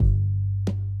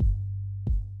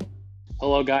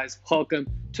Hello, guys. Welcome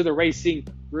to the Racing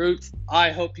Roots.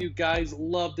 I hope you guys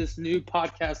love this new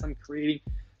podcast I'm creating.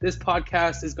 This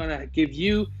podcast is going to give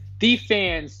you, the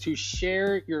fans, to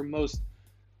share your most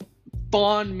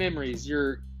fond memories,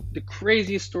 the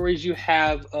craziest stories you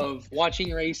have of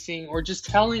watching racing, or just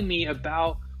telling me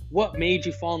about what made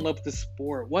you fall in love with the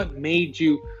sport, what made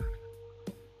you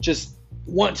just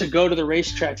want to go to the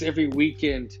racetracks every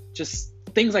weekend, just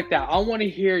things like that. I want to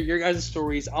hear your guys'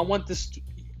 stories. I want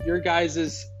your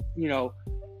guys'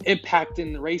 impact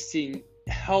in the racing,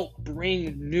 help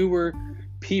bring newer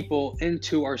people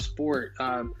into our sport.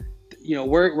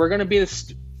 We're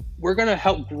gonna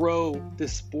help grow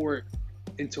this sport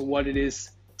into what it is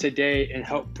today and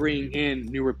help bring in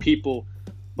newer people.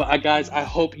 But guys, I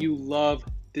hope you love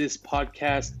this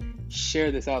podcast.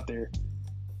 Share this out there.